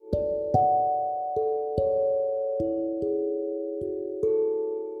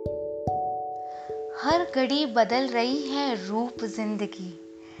हर घड़ी बदल रही है रूप जिंदगी,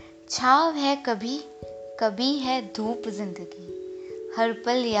 छाँव है कभी कभी है धूप जिंदगी। हर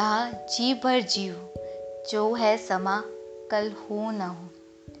पल यहाँ जी भर जियो, जो है समा कल हो न हो।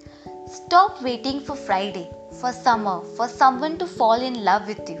 Stop waiting for Friday, for summer, for someone to fall in love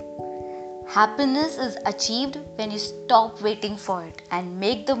with you. Happiness is achieved when you stop waiting for it and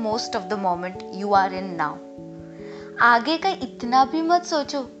make the most of the moment you are in now. आगे का इतना भी मत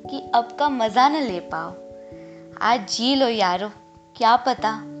सोचो कि अब का मजा न ले पाओ। आज जी लो यारो, क्या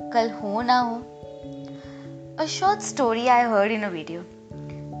पता कल हो ना हो। A short story I heard in a video.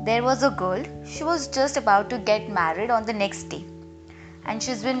 There was a girl, she was just about to get married on the next day, and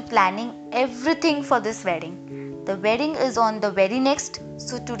she's been planning everything for this wedding. The wedding is on the very next,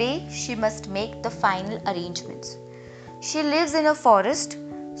 so today she must make the final arrangements. She lives in a forest,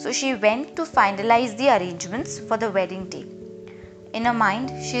 so she went to finalize the arrangements for the wedding day. In her mind,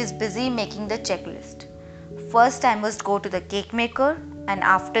 she is busy making the checklist. First, I must go to the cake maker, and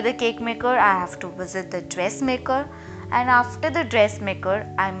after the cake maker, I have to visit the dressmaker, and after the dressmaker,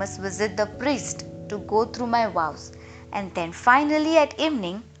 I must visit the priest to go through my vows. And then finally at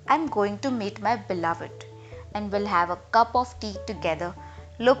evening, I'm going to meet my beloved, and we'll have a cup of tea together.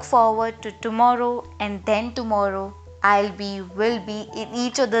 Look forward to tomorrow, and then tomorrow will be in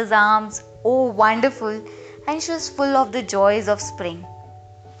each other's arms. Oh, wonderful! And she was full of the joys of spring.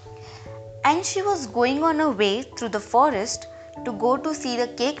 And she was going on her way through the forest to go to see the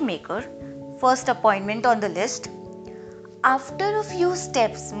cake maker, first appointment on the list. After a few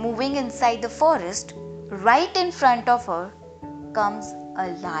steps moving inside the forest, right in front of her comes a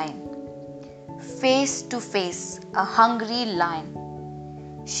lion. Face to face, a hungry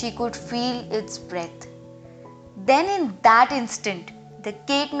lion. She could feel its breath. Then in that instant, the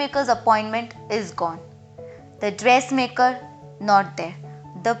cake maker's appointment is gone. The dressmaker, not there.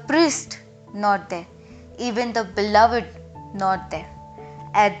 The priest, not there. Even the beloved, not there.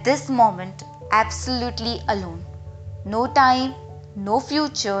 At this moment, absolutely alone. No time, no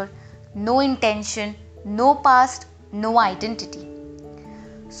future, no intention, no past, no identity.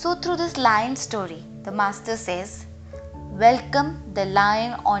 So through this lion story, the master says, welcome the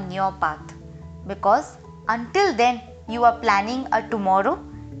lion on your path, because until then you are planning a tomorrow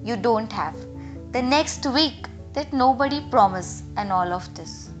you don't have, the next week that nobody promised, and all of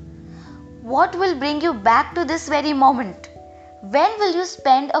this. What will bring you back to this very moment? When will you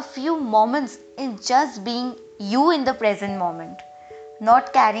spend a few moments in just being you in the present moment,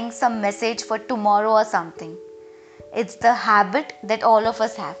 not carrying some message for tomorrow or something? It's the habit that all of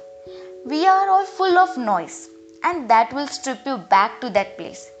us have. We are all full of noise, and that will strip you back to that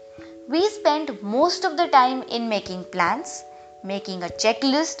place. We spend most of the time in making plans, making a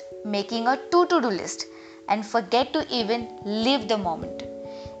checklist, making a to-do list, and forget to even live the moment.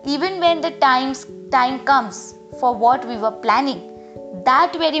 Even when the time comes for what we were planning,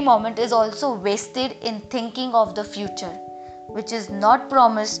 that very moment is also wasted in thinking of the future, which is not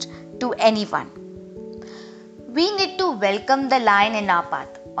promised to anyone. We need to welcome the lion in our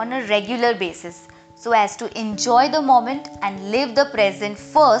path on a regular basis so as to enjoy the moment and live the present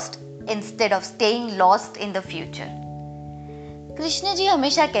first instead of staying lost in the future. Krishna ji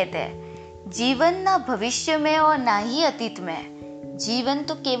हमेशा कहते हैं, जीवन ना भविष्य में और ना ही अतीत में है, जीवन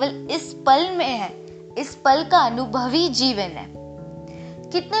तो केवल इस पल में है, इस पल का अनुभव ही जीवन है।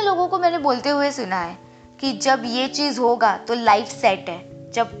 कितने लोगों को मैंने बोलते हुए सुना है कि जब ये चीज होगा तो लाइफ सेट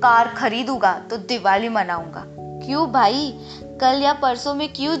है, जब कार खरीदूंगा तो दिवाली मनाऊंगा। क्यों भाई, कल या परसों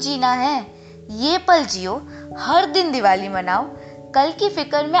में क्यों जीना है? ये पल जियो, हर दिन दिवाली मनाओ। कल की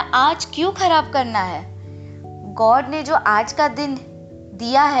फिक्र में आज क्यों खराब करना है? गॉड ने जो आज का दिन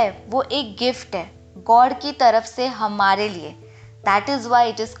दिया है वो एक गिफ्ट है गॉड की तरफ से हमारे लिए। That is why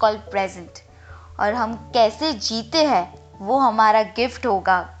it is called present. और हम कैसे जीते हैं वो हमारा गिफ्ट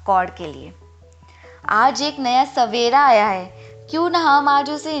होगा गॉड के लिए। आज एक नया सवेरा आया है, क्यों ना हम आज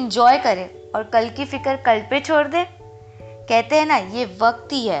उसे एंजॉय करें और कल की फिक्र कल पे छोड़ दे। कहते हैं ना, ये वक्त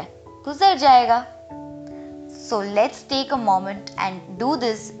ही है, गुजर जाएगा। So let's take a moment and do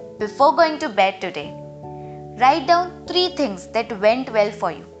this before going to bed today. Write down 3 things that went well for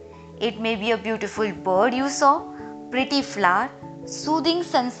you. It may be a beautiful bird you saw, pretty flower, soothing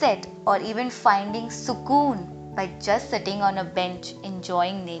sunset, or even finding sukoon by just sitting on a bench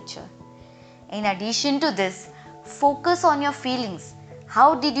enjoying nature. In addition to this, focus on your feelings.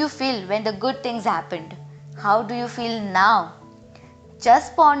 How did you feel when the good things happened? How do you feel now?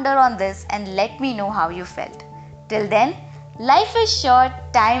 Just ponder on this and let me know how you felt. Till then, life is short,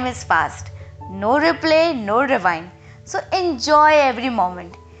 time is fast. No replay, no rewind. So enjoy every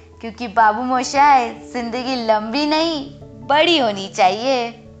moment. क्योंकि बाबू मोशाय, जिंदगी लंबी नहीं, बड़ी होनी चाहिए।